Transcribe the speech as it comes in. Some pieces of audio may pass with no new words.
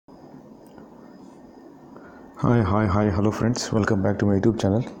Hi, hello friends, welcome back to my YouTube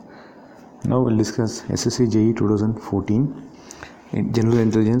channel. Now we'll discuss SSC JE 2014 in General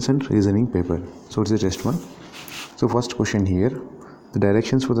Intelligence and Reasoning paper. So it's a test one. So first question here, the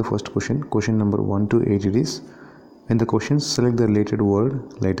directions for the first question number 1 to 8 it is, in the questions select the related word,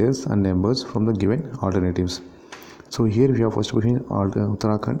 letters and numbers from the given alternatives. So here we have first question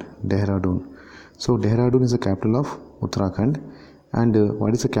Uttarakhand, Dehradun. So Dehradun is the capital of Uttarakhand, and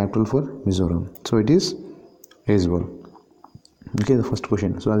what is the capital for Mizoram? So it is Aizawl. Okay, the first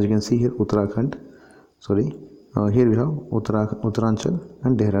question. So as you can see here, Uttarakhand, here we have Uttaranchal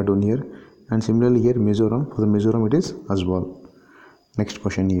and Dehradun here, and similarly here Mizoram. For the Mizoram it is Aizawl. Next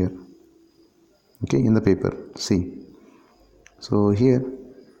question here. Okay, in the paper, see. So here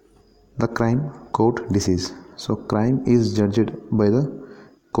the crime, court, disease. So crime is judged by the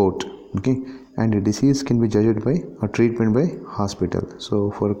court, okay, and the disease can be judged by or treatment by hospital. So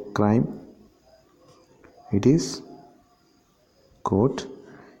for crime it is court,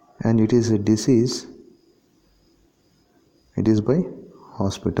 and it is a disease, it is by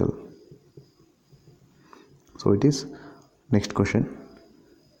hospital. So it is next question.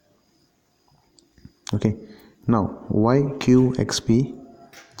 Okay, now YQXP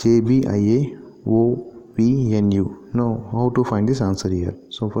JBIA OVNU. Now how to find this answer here?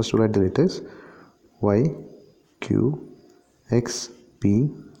 So first write the letters YQXP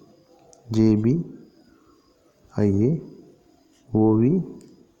JB IA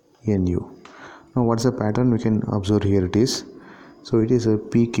OVNU. Now what's the pattern we can observe here? It is, so it is a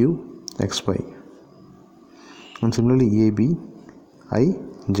PQXY, and similarly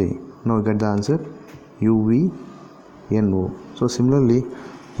ABIJ. Now we get the answer UVNO. So similarly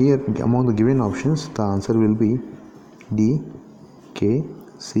here among the given options the answer will be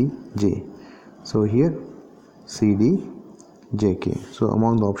DKCJ. So here CDJK. So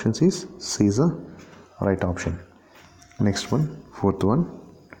among the options is C is the right option. Next one, fourth one.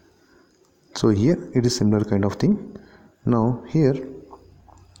 So here it is similar kind of thing. Now here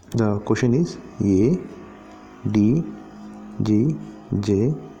the question is A D G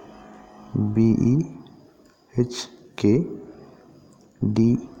J B E H K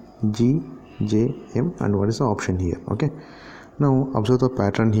D G J M, and what is the option here? Okay, now observe the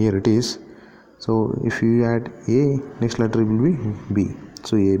pattern here. It is, so if you add A, next letter will be B.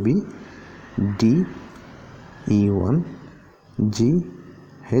 So A B D E1 G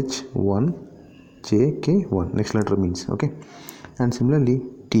H1 J K1, next letter means, okay, and similarly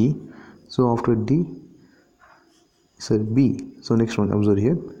T. So after D is B. So next one observe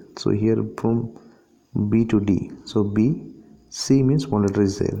here. So here from B to D. So B C means one letter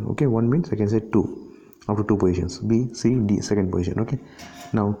is there. Okay, one means I can say two after two positions. B C D second position. Okay,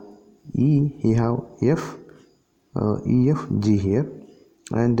 now E you have F E F G here,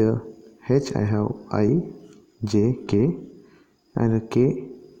 and H I have I J K and K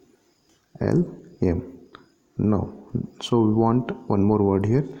L M. Now so we want one more word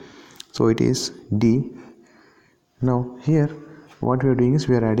here, so it is D. Now here what we are doing is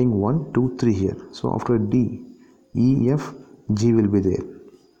we are adding 1 2 3 here. So after D E F G will be there,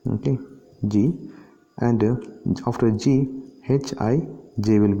 okay, G, and after G H I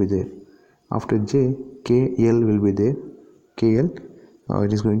J will be there, after J K L will be there, K L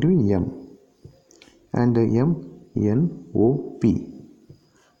it is going to be M, and M N O P.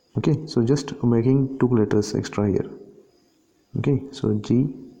 Okay, so just making two letters extra here. Okay, so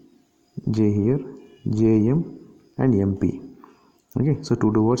G J here, J M and M P. Okay, so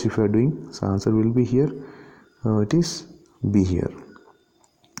two words if you are doing, so answer will be here, it is B here.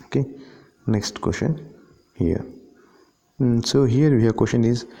 Okay, next question here. So here we have question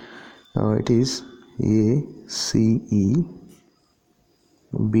is it is A C E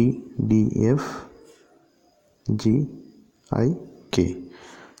B D F G I K.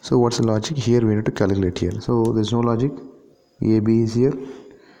 So what's the logic here? We need to calculate here. So there's no logic. A B is here,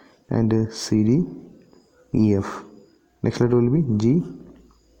 and C D E F. Next letter will be G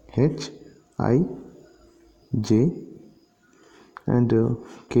H I J and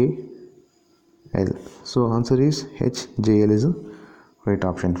K L. So answer is H J L is the right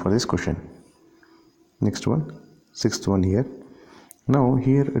option for this question. Next one, sixth one here. Now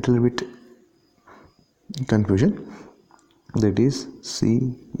here a little bit confusion, that is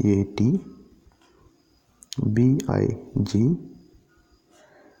C A T B I G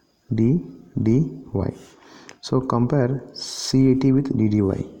D D Y. So compare CAT with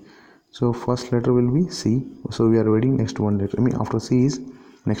DDY. So first letter will be C. So we are writing next one letter. I mean after C is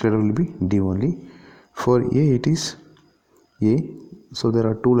next letter will be D only. For A it is A. So there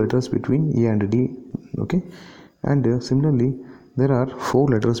are two letters between A and D. Okay, and similarly there are four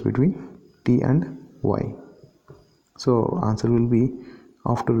letters between T and Y. So answer will be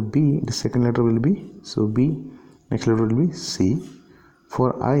after B, the second letter will be, so B, next letter will be C.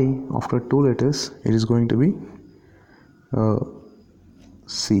 For I, after 2 letters, it is going to be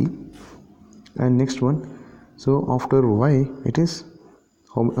C. And next one, so after Y, it is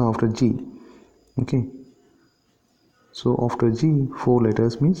after G. Okay, so after G, 4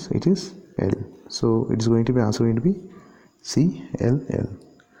 letters means it is L. So it is going to be, answer going to be CLL.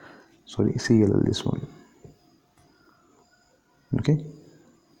 Sorry, CLL, this one. Okay,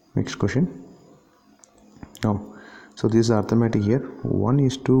 next question. Now, so this is arithmetic here.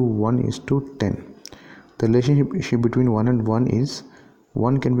 1:1:10. The relationship between 1 and 1 is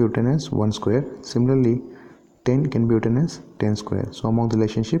 1 can be written as 1 square. Similarly, 10 can be written as 10 square. So among the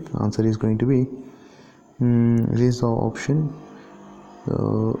relationship, answer is going to be it is the option.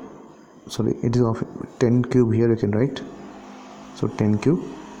 It is of 10 cube here. You can write. So 10 cube.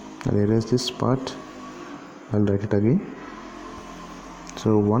 I'll erase this part. I'll write it again. So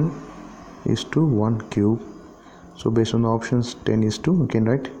 1:1 cube. So based on the options 10:2, you can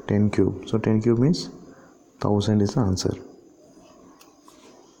write 10 cube. So 10 cube means 1000 is the answer.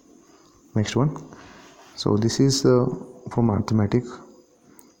 Next one. So this is from arithmetic.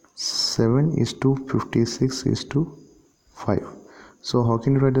 7:56:5. So how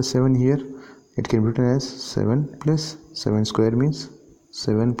can you write the 7 here? It can be written as 7 plus 7 square means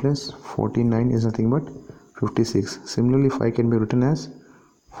 7 plus 49 is nothing but 56. Similarly, 5 can be written as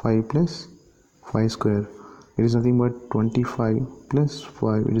 5 plus 5 square. It is nothing but 25 plus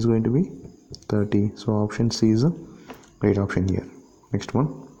 5. It is going to be 30. So option C is the right option here. Next one,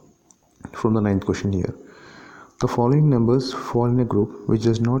 from the 9th question here. The following numbers fall in a group which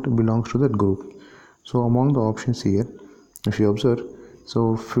does not belong to that group. So among the options here, if you observe,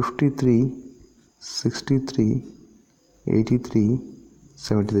 so 53, 63, 83,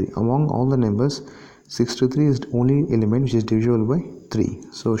 73. Among all the numbers, 63 is the only element which is divisible by 3.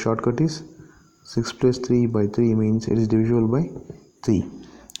 So shortcut is 6 plus 3 by 3 means it is divisible by 3.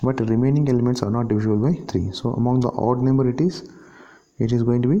 But the remaining elements are not divisible by 3. So among the odd number it is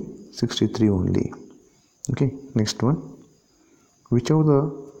going to be 63 only. Okay, next one. Which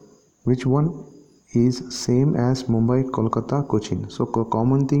one is same as Mumbai, Kolkata, Cochin? So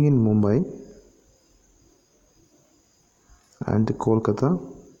common thing in Mumbai and Kolkata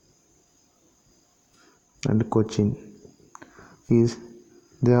and Cochin is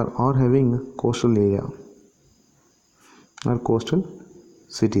they are having coastal area or coastal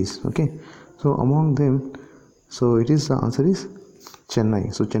cities. Okay, so among them, so it is the answer is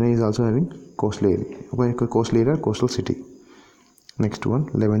Chennai. So Chennai is also having coastal area, coastal city. Next one,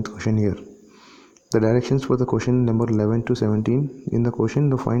 11th question here. The directions for the question number 11 to 17. In the question,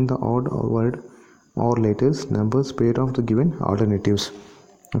 to find the odd word or letters, numbers, pair of the given alternatives.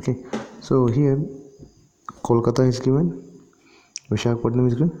 Okay, so here Kolkata is given, Visakhapatnam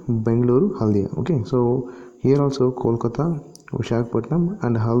is given, Bengaluru, Haldia. Okay, so here also Kolkata, Visakhapatnam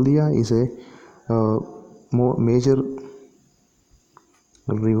and Haldia is a major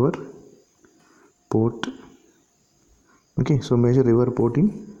river port. Okay, so major river port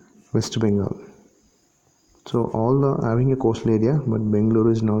in West Bengal. So all the having a coastal area, but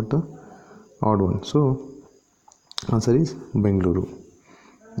Bengaluru is not the odd one. So answer is Bengaluru.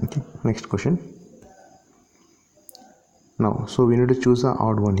 Okay, next question. Now, so we need to choose the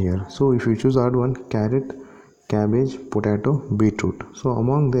odd one here. So if you choose odd one, carrot, cabbage, potato, beetroot. So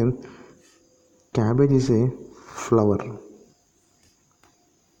among them, cabbage is a flower.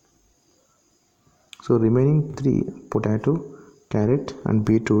 So remaining 3, potato, carrot and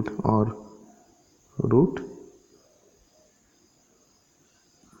beetroot are root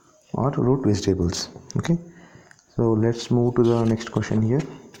vegetables. Okay, so let's move to the next question here.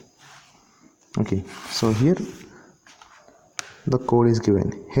 Okay, so here the code is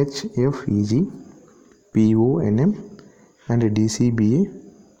given HFEG PONM and DCBA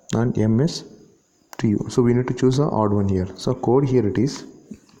and MSTU. So we need to choose the odd one here. So code here it is,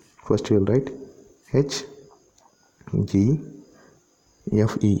 first you will write HGFE.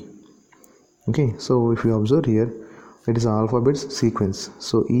 Okay, so if you observe here, it is alphabets sequence.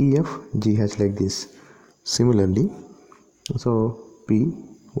 So EFGH like this. Similarly, so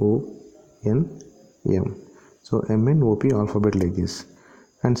PONM. So MNOP alphabet like this.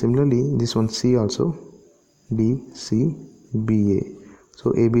 And similarly, this one C also, DCBA.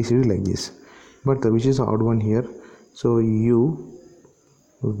 So ABCD like this. But which is the odd one here? So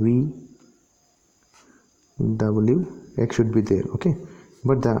UVWX should be there. Okay,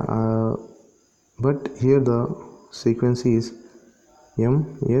 but here the sequence is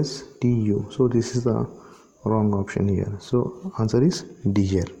MSTU. So this is the wrong option here. So answer is D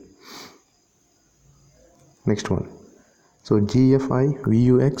here. Next one. So GFI,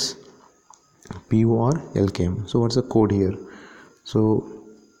 VUX, POR, LKM. So what's the code here? So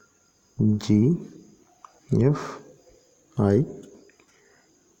GFI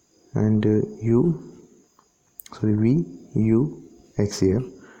and VUX here,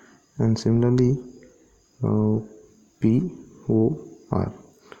 and similarly POR.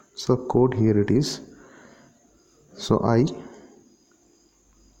 So code here it is. So I,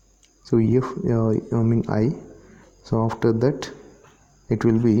 so if I, so after that it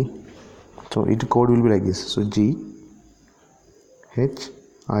will be, so it code will be like this. So G H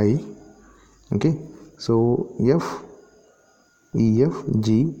I, okay, so F E F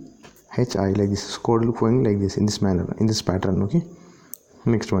G H I, like this. Code will going like this, in this manner, in this pattern. Okay,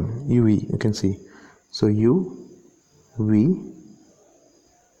 next one UV, you can see. So U V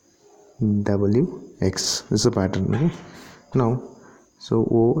W X, this is a pattern. Okay, now so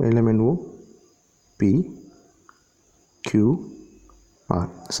O, element O, P Q R,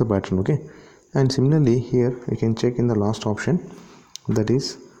 it's a pattern. Okay, and similarly here you can check in the last option, that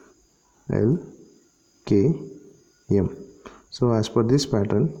is L K M. So as per this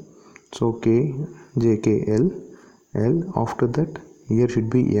pattern, so K J K L L, after that here should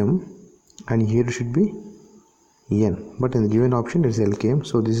be M and here should be N, but in the given option it is LKM,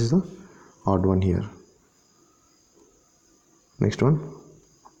 so this is the odd one here. Next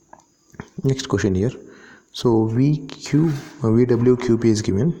question here. So VWQP is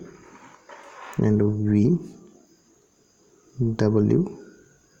given, and VWQ,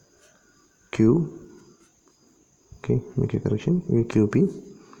 okay, make a correction, VQP,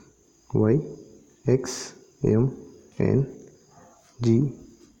 Y, X, M, N, G,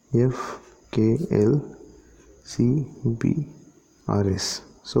 F, K, L, C, B, R, S.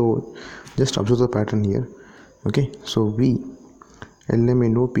 So just observe the pattern here. Okay, so V, L, M,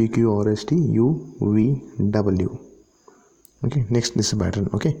 N, O, P, Q, R, S, T, U, V, W. Okay, next this pattern.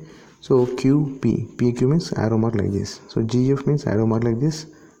 Okay, so Q, P, PQ means arrow mark like this. So GF means arrow mark like this.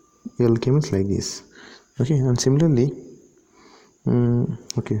 LK means like this. Okay, and similarly,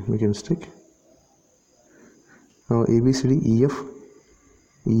 okay, make a mistake. Now A, B, C, D, E,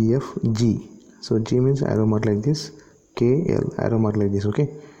 F, G. So G means arrow mark like this. K, L, arrow mark like this. Okay,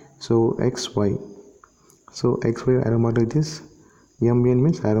 so X, Y. So X, Y, arrow mark like this. M, N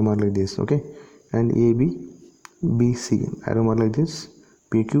means arrow mark like this. Okay, and A, B, B, C, arrow mark like this.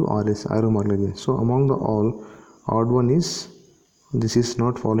 P, Q, R, S, arrow mark like this. So among the all, odd one is, this is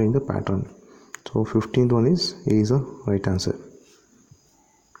not following the pattern. So 15th one is A is the right answer.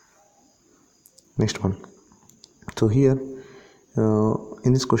 Next one. So here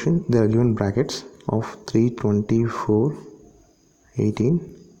in this question there are given brackets of 324, 18,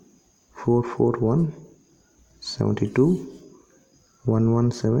 441, 72,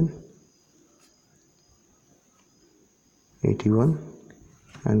 117, 81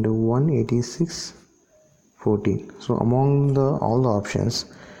 and 186, 14. So among all the options,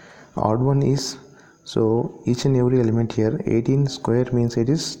 odd one is, so each and every element here, 18 square means it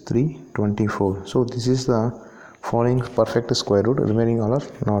is 324. So this is the following perfect square root, remaining all are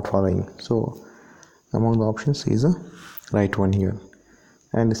not following. So among the options is the right one here.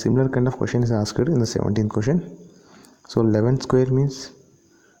 And similar kind of question is asked in the 17th question. So 11 square means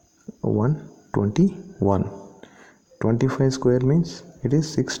 121. 25 square means it is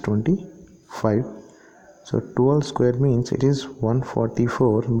 625. So 12 square means it is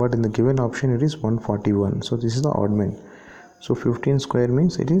 144, but in the given option it is 141. So this is the odd man. So 15 square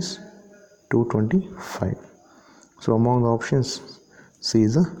means it is 225. So among the options, C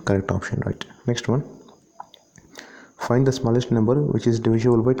is the correct option, right? Next one. Find the smallest number which is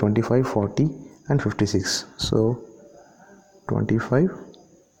divisible by 25, 40 and 56. So 25,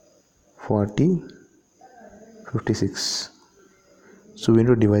 40, 56. So we need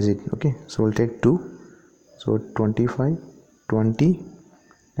to divide it. Okay, so we'll take 2. So 25, 20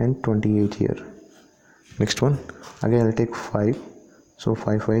 and 28 here. Next one, again I'll take 5. So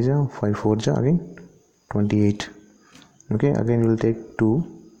 5 5 ja, 5 4 ja, again 28. Okay, again we'll take 2.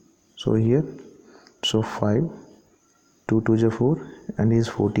 So here, so 5, 2 2 ja 4 and is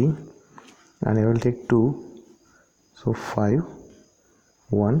 14. And I will take 2. So 5,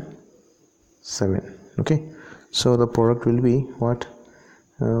 1, 7. Okay, so the product will be what?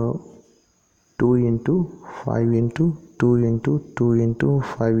 2 into 5 into 2 into 2 into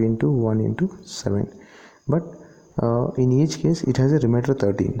 5 into 1 into 7. But in each case it has a remainder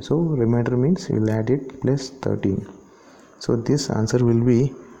 13. So remainder means you will add it plus 13. So this answer will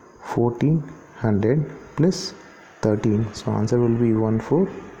be 1400 plus 13. So answer will be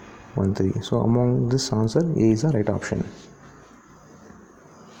 1413. So among this answer, A is the right option.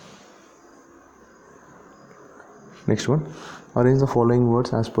 Next one, arrange the following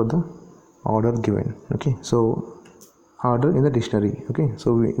words as per the order given. Okay, so order in the dictionary. Okay,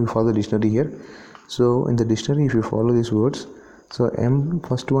 so we follow the dictionary here. So in the dictionary, if you follow these words, so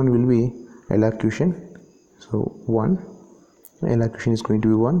first one will be elocution. So 1, elocution is going to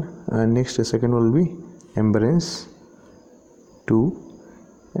be 1, and next the second one will be embrace, 2,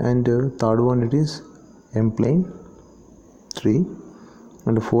 and third one it is emplain, 3,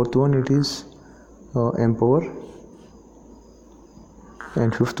 and the fourth one it is empower,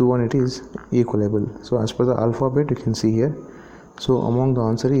 and fifth one it is equable. So as per the alphabet you can see here, so among the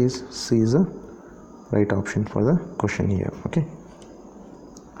answer is C is the right option for the question here. Okay,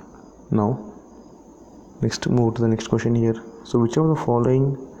 now next move to the next question here. So which of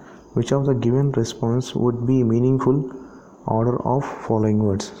the given response would be meaningful order of following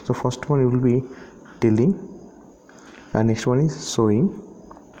words? So first one will be tilling, and next one is sowing,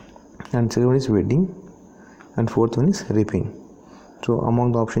 and second one is wedding, and fourth one is reaping. So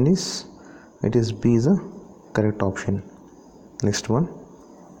among the option is B is the correct option. Next one,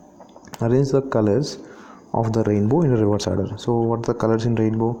 arrange the colors of the rainbow in a reverse order. So what are the colors in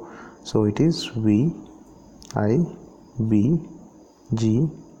rainbow? So it is V, I, B, G,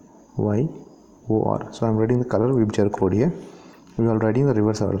 Y, O, R. So I am writing the color Vibgyor code here. We are writing the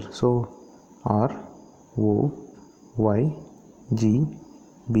reverse order. So R, O, Y, G,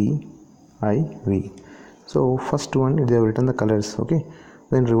 B, I, V. So first one they have written the colors. Okay,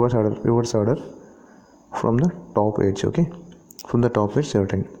 then reverse order from the top edge. Okay, from the top edge they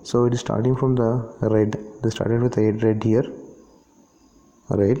have written. So it is starting from the red. They started with a red here,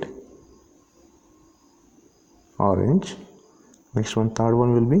 red, orange. Next one, third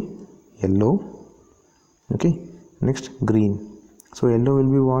one will be yellow. Okay, next green. So yellow will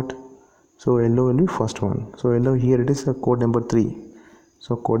be what? So yellow will be first one. So yellow here it is code number 3.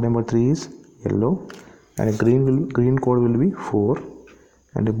 So code number 3 is yellow, and green code will be 4,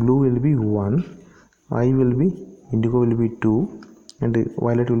 and blue will be 1, I will be indigo will be 2, and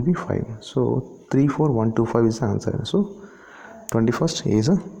violet will be 5. So 3, 4, 1, 2, 5 is the answer. So 21st is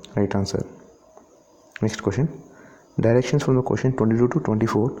the right answer. Next question, directions from the question 22 to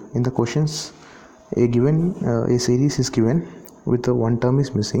 24. In the questions, a series is given with the one term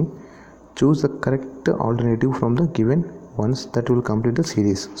is missing. Choose the correct alternative from the given ones that will complete the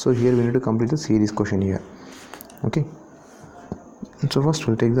series. So here we need to complete the series question here. Okay, so first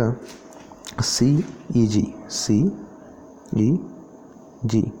we'll take the C E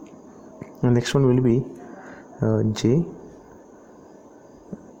G, and next one will be J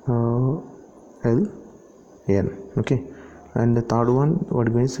L N. Okay, and the third one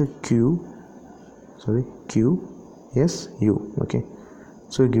what means Q S U. Okay,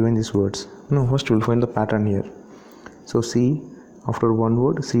 so given these words, now first we'll find the pattern here. So C, after one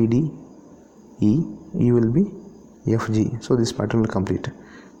word C D E will be F G. So this pattern will complete.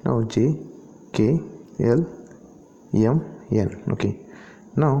 Now J K L M N. Okay,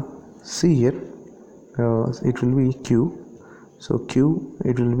 now see here, it will be Q. So Q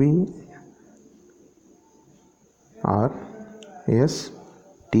it will be R S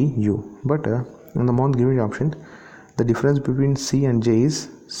T U. But in the amount given option, the difference between C and J is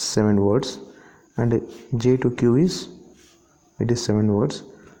 7 words, and J to Q is 7 words.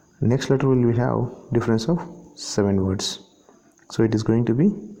 Next letter will have difference of 7 words. So it is going to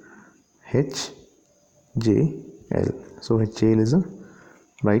be H J L. So H J L is the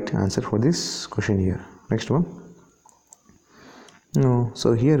right answer for this question here. Next one. No,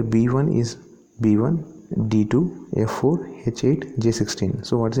 so here B1 is B1, D2, F4, H8, J16.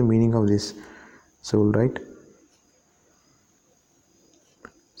 So what's the meaning of this? So we'll write,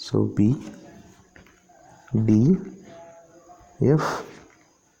 so B, D, F,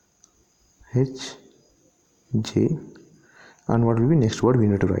 H, J, and what will be next word we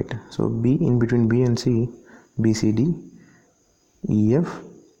need to write. So B, in between B and C, B, C, D, E, F,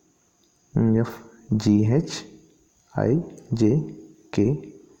 F, G, H, I, J,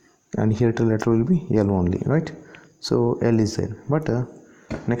 K, and here the letter will be L only, right? So L is there, but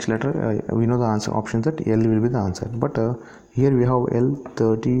next letter we know the answer option that L will be the answer, but here we have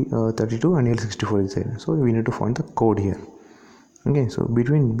L32 and L64 is there, so we need to find the code here. Okay, so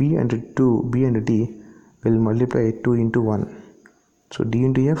between B and D will multiply 2 into 1, so D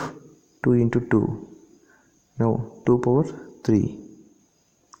into F, 2 into 2, now 2 power 3,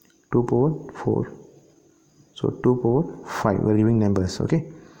 2 power 4, so 2 power 5. We are giving numbers.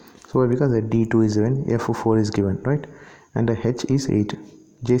 Okay, so because the D2 is given, F4 is given, right, and the H is 8,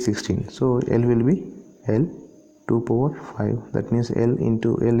 J16, so L will be L 2 power 5. That means L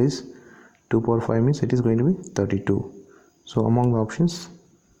into L is 2 power 5, means it is going to be 32. So among the options,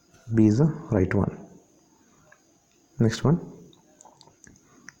 B is the right one. Next one,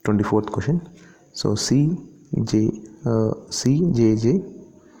 24th question. So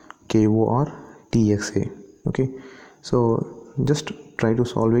CJJKORTXA. Okay, so just try to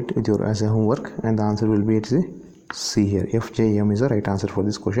solve it with your as a homework, and the answer will be it's a C here. FJM is the right answer for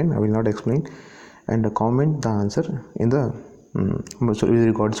this question. I will not explain, and comment the answer in the so is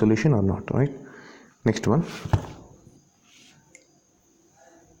it got solution or not, right? Next one,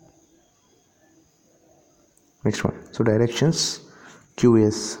 so directions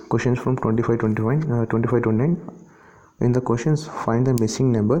QS questions from 25-29. In the questions, find the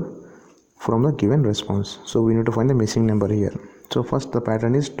missing number from the given response. So we need to find the missing number here. So first the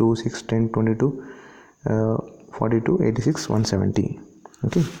pattern is 2, 6, 10, 22, 42, 86, 170.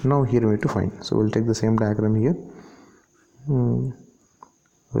 Okay, now here we need to find. So we'll take the same diagram here.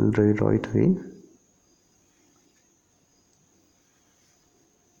 We'll draw it again.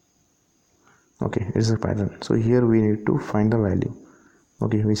 Okay, it's a pattern. So here we need to find the value.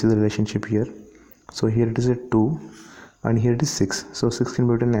 Okay, we see the relationship here. So here it is a 2 and here it is 6. So 6 can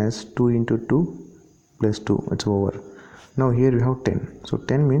be written as 2 into 2 plus 2. It's over. Now here we have 10. So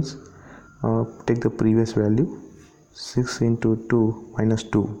 10 means take the previous value, 6 into 2 minus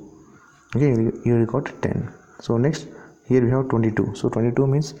 2. Okay, here we got 10. So next here we have 22. So 22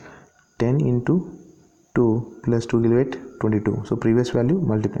 means 10 into 2 plus 2 will get 22. So previous value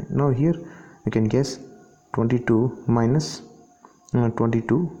multiply. Now here you can guess 22 minus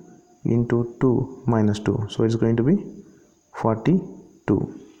 22 into 2 minus 2. So it's going to be 42.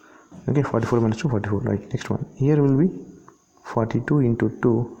 Okay, 44 minus 2, 44. Right, next one. Here will be 42 into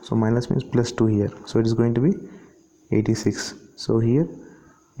 2. So minus means plus 2 here. So it is going to be 86. So here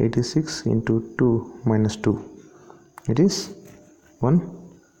 86 into 2 minus 2. It is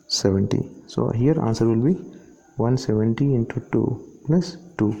 170. So here answer will be 170 into 2 plus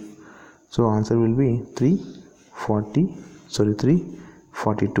 2. So answer will be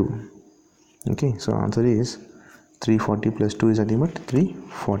 342. Okay, so answer is 340 plus 2 is nothing but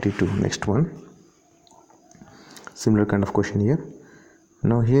 342. Next one, similar kind of question here.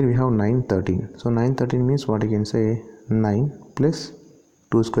 Now here we have 9, 13. So 9, 13 means what I can say, 9 plus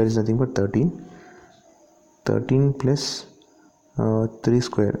 2 square is nothing but 13. 13 plus 3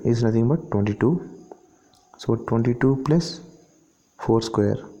 square is nothing but 22. So 22 plus 4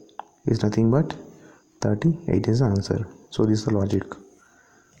 square is nothing but 38 is the answer. So this is the logic.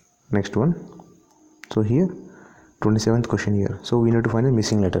 Next one. So here 27th question here. So we need to find the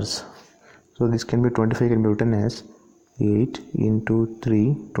missing letters. So this can be 25 can be written as 8 into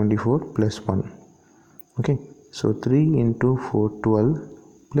 3 24 plus 1. Okay, so 3 into 4 12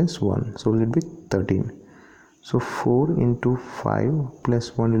 plus 1. So will it be 13. So 4 into 5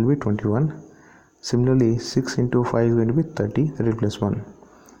 plus 1 will be 21. Similarly 6 into 5 is going to be 30 plus 1.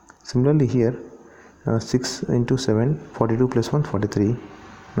 Similarly here 6 into 7 42 plus 1 43.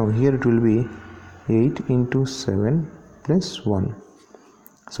 Now here it will be 8 into 7 plus 1.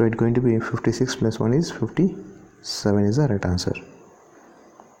 So it's going to be 56 plus 1 is 57 is the right answer.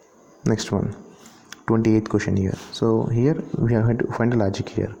 Next one, 28th question here. So here we have to find the logic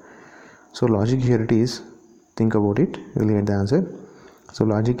here. So logic here it is, think about it, you will get the answer. So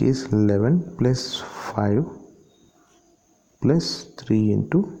logic is 11 plus 5 plus 3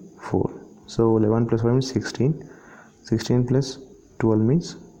 into 4. So 11 plus 5 means 16. 16 plus 12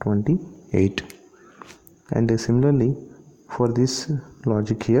 means 28. And similarly for this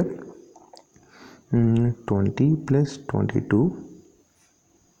logic here, 20 plus 22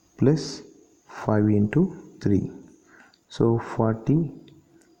 plus 5 into 3. So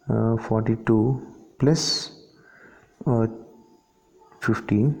 42 plus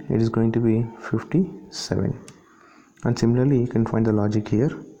 15, it is going to be 57. And similarly you can find the logic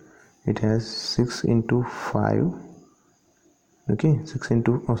here. It has 6 into 5. Okay, 6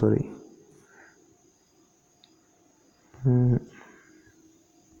 into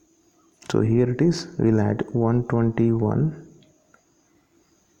so here it is, we'll add 121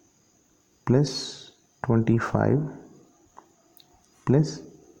 plus 25 plus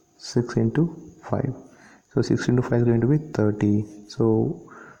 6 into 5. So 6 into 5 is going to be 30. So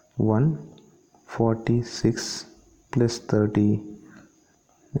 146 plus 30.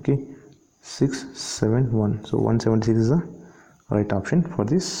 Okay, 671. So 176 is the right option for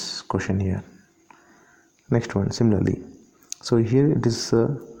this question here. Next one, similarly. So here it is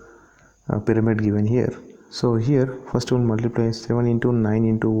a pyramid given here. So here first one multiply 7 into 9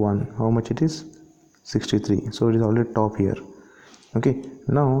 into 1. How much it is? 63. So it is already top here. Okay,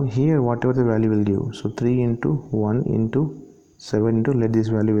 now here whatever the value will give. So 3 into 1 into 7 into, let this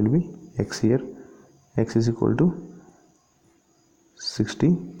value will be x here. X is equal to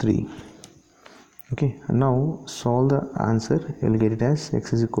 63. Okay, now solve the answer. You'll get it as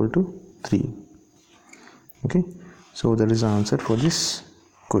x is equal to 3. Okay, so that is the answer for this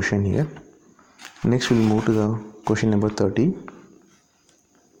question here. Next we'll move to the question number 30.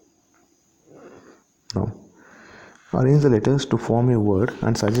 Now arrange the letters to form a word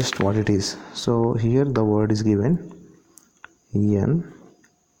and suggest what it is. So here the word is given N,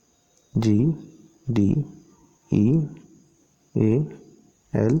 G, D, E, A,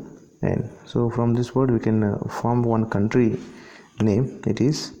 L, N. So from this word we can form one country name. It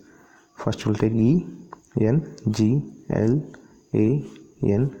is, first we'll take E, N, G, L, A,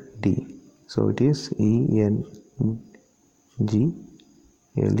 N, D. So it is E, N, G,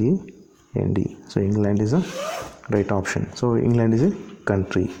 L, A, N, D. So England is a right option. So England is a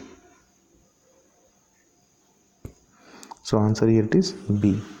country. So answer here it is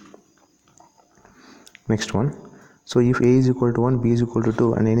B. Next one. So if A is equal to 1, B is equal to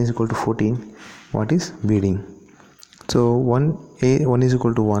 2 and N is equal to 14, what is bidding? So 1 is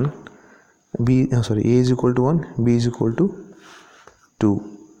equal to 1, A is equal to 1, B is equal to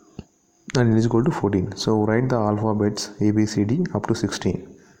 2 and N is equal to 14. So write the alphabets A, B, C, D up to 16.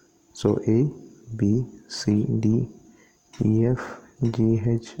 So A, B, C, D, E, F, G,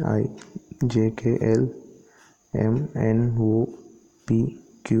 H, I, J, K, L, M, N, O, P,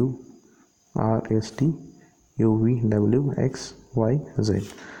 Q, R, S, T, U, V, W, X, Y, Z.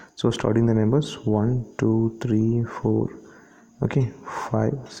 So starting the numbers 1, 2, 3, 4, okay,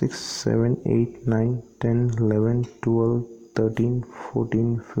 5, 6, 7, 8, 9, 10, 11, 12, 13,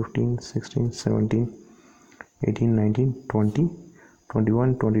 14, 15, 16, 17, 18, 19, 20,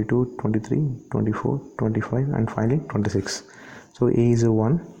 21, 22, 23, 24, 25 and finally 26. So A is a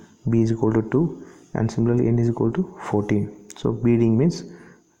 1, B is equal to 2 and similarly N is equal to 14. So bidding means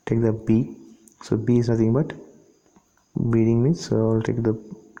take the B. So B is nothing but bidding means I'll take the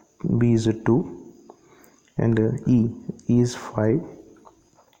B is a 2 and E is 5,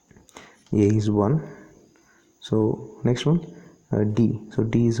 A is 1. So next one D. So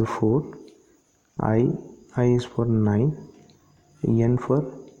D is a 4, I is for 9, N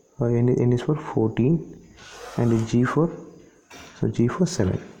is for 14 and G for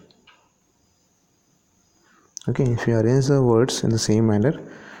 7. Okay, if you arrange the words in the same manner,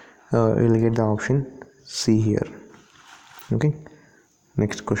 you will get the option C here. Okay,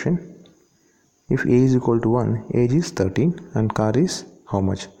 next question. If A is equal to 1, age is 13 and car is how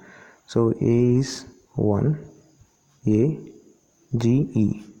much? So A is 1, A, G,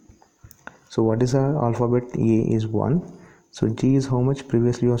 E. So what is our alphabet? A is 1. So G is how much?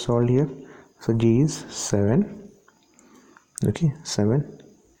 Previously you have solved here. So G is 7. Okay, 7.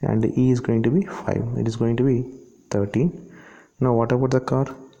 And E is going to be 5. It is going to be 13. Now what about the car?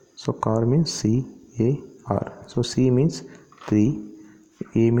 So car means C, A, R. So C means 3,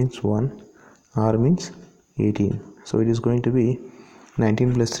 A means 1, R means 18. So it is going to be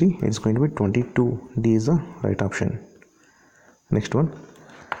 19 plus 3. It is going to be 22. D is the right option. Next one.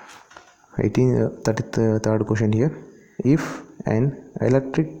 33rd question here. If an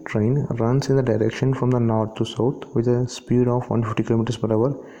electric train runs in the direction from the north to south with a speed of 150 km per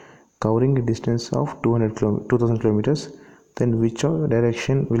hour, covering a distance of 2000 kilometers, then which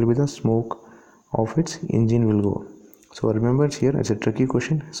direction will be the smoke of its engine will go? So remember here it's a tricky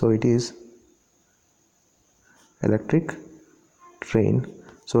question. So it is electric train.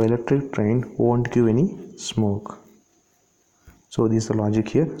 So electric train won't give any smoke. So this is the logic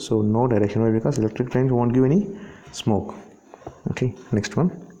here. So no direction. Why? Because electric trains won't give any smoke. Okay, next one.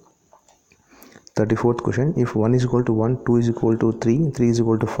 34th question. If 1 is equal to 1, 2 is equal to 3, 3 is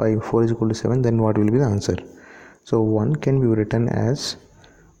equal to 5, 4 is equal to 7, then what will be the answer? So 1 can be written as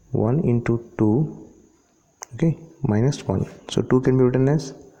 1 into 2, okay, minus 1. So 2 can be written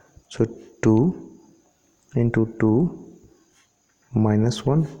as, so 2 into 2 minus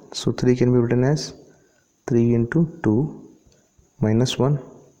 1. So 3 can be written as 3 into 2 minus 1.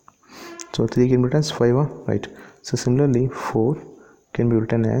 So 3 can be written as 5, right? So similarly 4 can be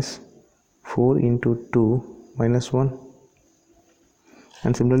written as 4 into 2 minus 1,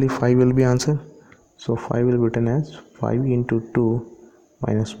 and similarly 5 will be answer. So 5 will be written as 5 into 2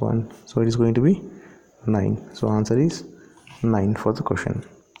 minus 1. So it is going to be 9. So answer is 9 for the question.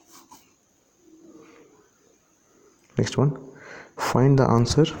 Next one. Find the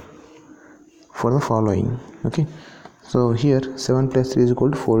answer for the following. Okay. So here 7 plus 3 is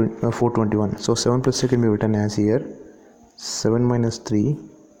equal to 421. So 7 plus 3 can be written as here 7 minus 3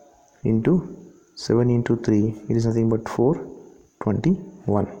 into 7 into 3. It is nothing but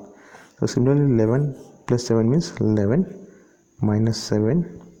 421. So similarly 11 plus 7 means 11 minus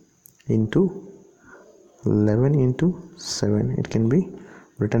 7 into 11 into 7. It can be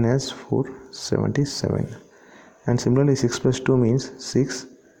written as 477. And similarly 6 plus 2 means 6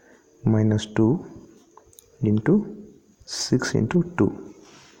 minus 2 into 6 into 2.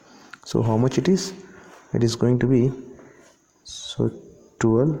 So how much it is? It is going to be, so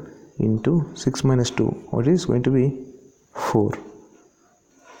 12 into 6 minus 2, what is going to be 4.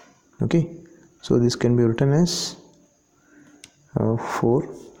 Okay, so this can be written as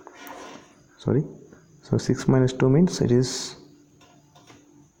 4, sorry, so 6 minus 2 means it is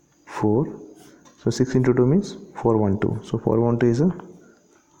 4, so 6 into 2 means 412, so 412 is a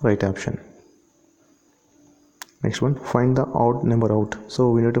right option. Next one, find the odd number out. So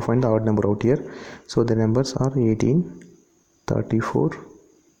we need to find the odd number out here. So the numbers are 18, 34,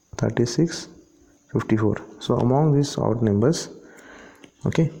 36, 54. So among these odd numbers,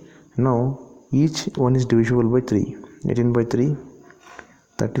 okay, now each one is divisible by 3. 18 by 3,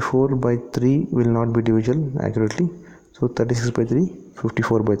 34 by 3 will not be divisible accurately. So 36 by 3,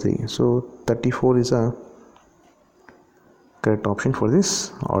 54 by 3. So 34 is a correct option for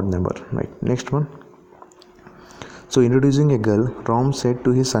this odd number, right? Next one. So introducing a girl, Ram said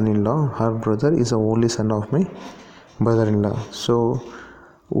to his son-in-law, her brother is the only son of my brother-in-law. So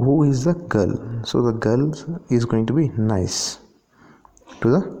who is the girl? So the girl is going to be nice to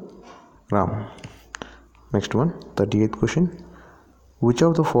the Ram. Next one, 38th question. Which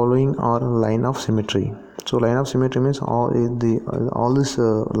of the following are line of symmetry? So line of symmetry means all these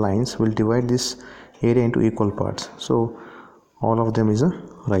lines will divide this area into equal parts. So all of them is a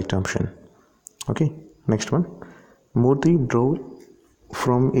right option. Okay, next one. Murthy drove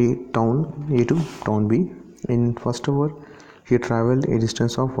from town A to town B. In first hour, he traveled a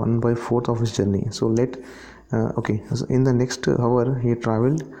distance of 1/4 of his journey. So so in the next hour, he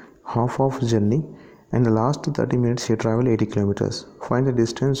traveled half of his journey, and the last 30 minutes he traveled 80 kilometers. Find the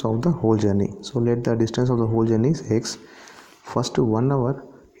distance of the whole journey. So let the distance of the whole journey is x. First 1 hour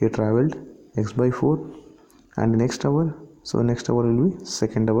he traveled x by 4, and next hour, so next hour will be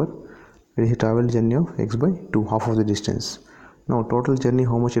second hour. He traveled journey of x by 2, half of the distance. Now total journey,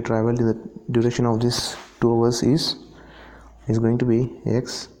 how much he traveled in the duration of this 2 hours is going to be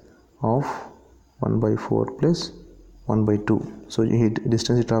x of 1/4 plus 1/2. So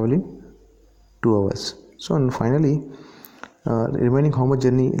distance he traveled in 2 hours. So and finally remaining how much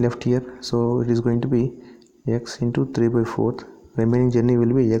journey left here? So it is going to be x into 3/4. Remaining journey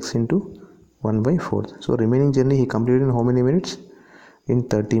will be x into 1/4. So remaining journey he completed in how many minutes? In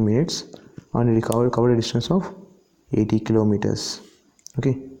 30 minutes, and he covered a distance of 80 kilometers.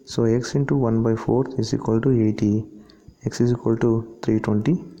 Okay, so x into 1/4 is equal to 80. X is equal to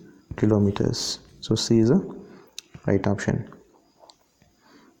 320 kilometers. So C is a right option.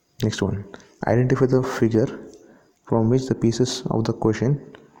 Next one, identify the figure from which the pieces of the question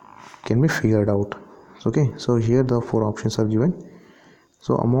can be figured out. Okay, so here the 4 options are given.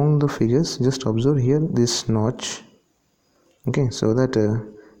 So among the figures, just observe here this notch. Okay, so that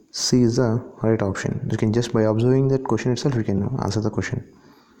C is the right option. You can just by observing that question itself, you can answer the question.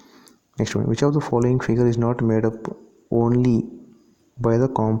 Next one, which of the following figure is not made up only by the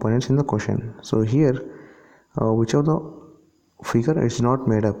components in the question? So here, which of the figure is not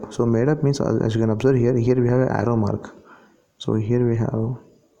made up? So made up means, as you can observe here we have an arrow mark. So here we have,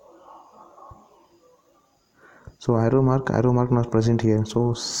 so arrow mark not present here.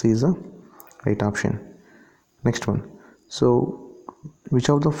 So C is the right option. Next one, so which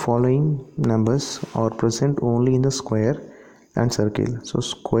of the following numbers are present only in the square and circle? So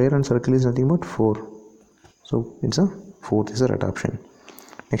square and circle is nothing but 4. So it's a 4th is the right option.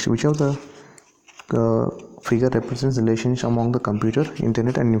 Next, which of the figure represents the relationship among the computer,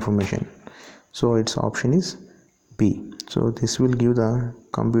 internet and information? So its option is B. So this will give the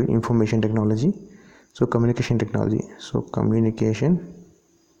information technology. So communication technology. So communication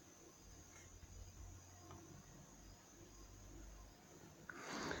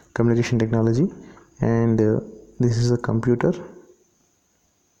technology, and this is a computer,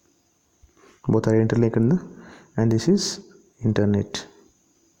 both are interlinked, and this is internet.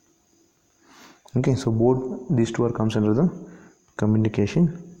 Okay, so both these two are comes under the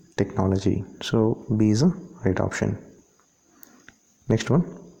communication technology. So B is the right option. Next one,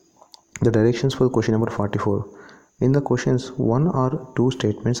 the directions for question number 44. In the questions, 1 or 2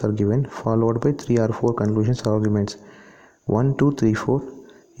 statements are given, followed by 3 or 4 conclusions or arguments. 1, 2, 3, 4.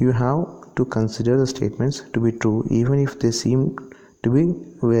 You have to consider the statements to be true even if they seem to be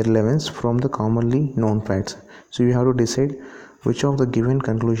irrelevant from the commonly known facts. So you have to decide which of the given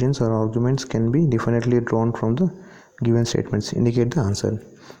conclusions or arguments can be definitely drawn from the given statements. Indicate the answer.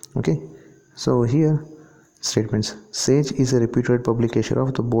 Okay, so here statements. Sage is a reputed publisher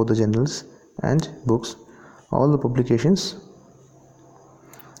of both the journals and books. All the publications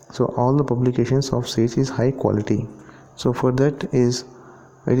So all the publications of Sage is high quality. So for that is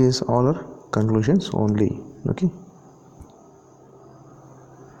it is all our conclusions only. Okay.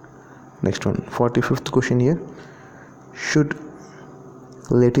 Next one, 45th question here. Should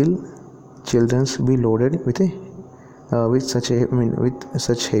little children be loaded with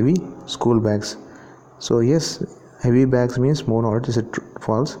such heavy school bags? So yes, heavy bags means more knowledge. Is it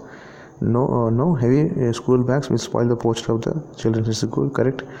false? No, heavy school bags will spoil the posture of the children. Is it good?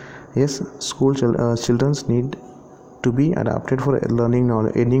 Correct. Yes, children need to be adapted for learning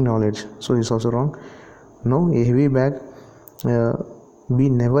knowledge, gaining knowledge. So this is also wrong. No, a heavy bag we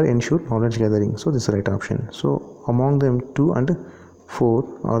never ensure knowledge gathering. So this is the right option. So among them 2 and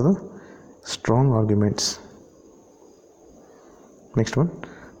 4 are the strong arguments. Next one,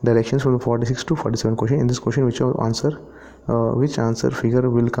 directions from the 46 to 47 question. In this question, which answer figure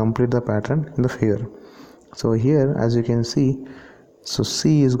will complete the pattern in the figure? So here, as you can see, so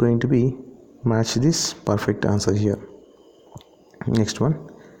C is going to be match this perfect answer here. Next one,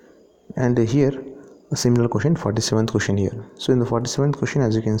 and here a similar question, 47th question here. So in the 47th question,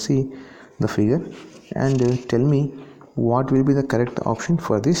 as you can see the figure, and tell me what will be the correct option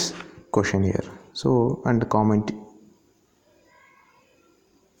for this question here. So and comment.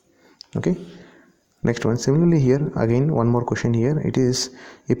 Okay. Next one, similarly here again one more question here. It is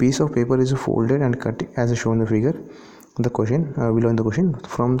a piece of paper is folded and cut as shown in the figure. The question below in the question,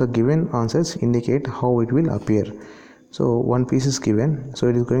 from the given answers indicate how it will appear. So one piece is given, so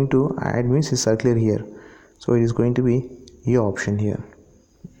it is going to add means is circular here, so it is going to be your option here.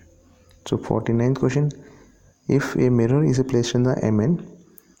 So 49th question, if a mirror is placed in the MN,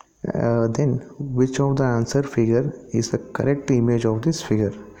 then which of the answer figure is the correct image of this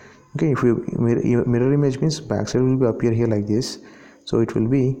figure? Okay, if you mirror image means backside will be appear here like this, so it will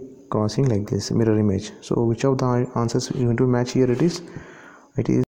be crossing like this mirror image. So which of the answers you going to match here? It is